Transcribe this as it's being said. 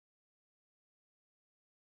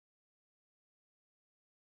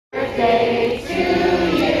birthday to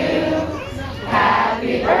you.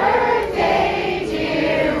 Happy birthday,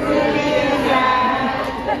 dear Susan.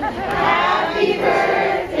 Happy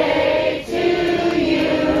birthday to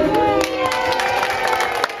you.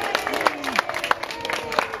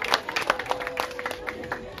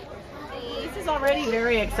 This is already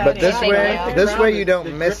very exciting. But this way you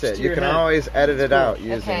don't miss it. You can always edit it out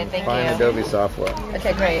using fine Adobe software.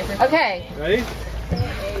 Okay, great. Okay. Ready?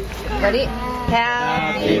 Ready?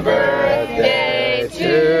 Happy birthday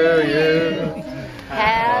to you.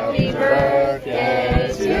 Happy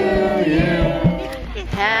birthday to you.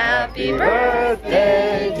 Happy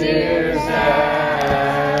birthday, dear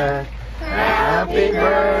Zach. Happy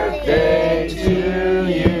birthday to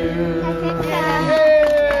you.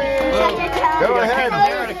 Go ahead.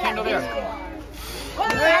 There, a candle there.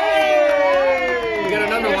 You got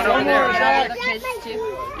another one over there.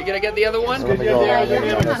 You gonna get the other one? Let me go around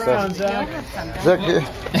there on this stuff. Zach,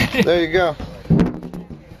 there you go.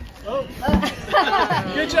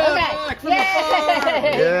 Good job, Zach. From the phone.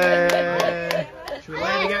 Yay. Should we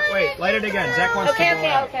light it again? Wait, light it again. Zach wants to blow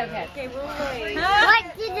out. Okay. What?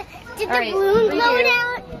 Did the balloon blow it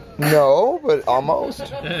out? No, but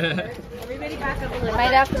almost. Everybody back up a little.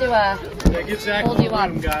 Might have to Yeah, get Zach hold you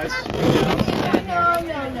up. guys. No.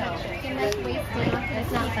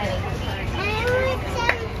 It's not funny.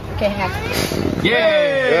 Okay, hang on.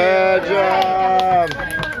 Yay! Good job.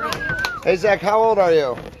 Hey, Zach, how old are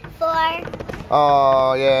you? 4.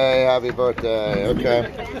 Oh, yay, happy birthday. Okay.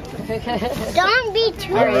 Don't be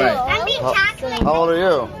too All right. old. Don't be chocolate. How old are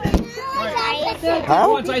you?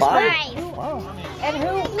 How? wants ice cream? 5. Wow. And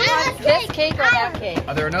who wants this cake or that cake?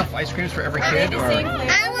 Are there enough ice creams for every kid? Or? I want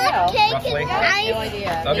cake Roughly. and No ice.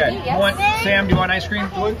 idea. Okay. Maybe, You yes. want, Sam, do you want ice cream?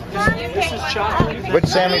 Which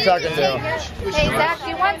Sam are you talking to? Hey, Zach, do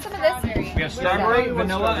you want some of this? We have strawberry,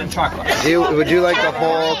 vanilla, and chocolate. Would you like the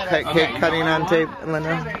whole cake cutting on tape,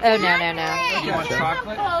 Linda? Oh, no. You want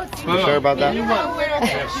chocolate? You sure about that? We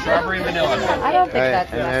have strawberry, vanilla. I don't think Right,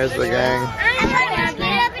 that's and there's the gang.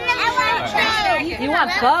 You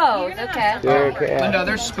want both? Okay. Okay. Linda,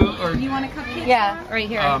 there's spoon or Yeah, right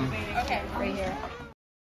here. um. Right here.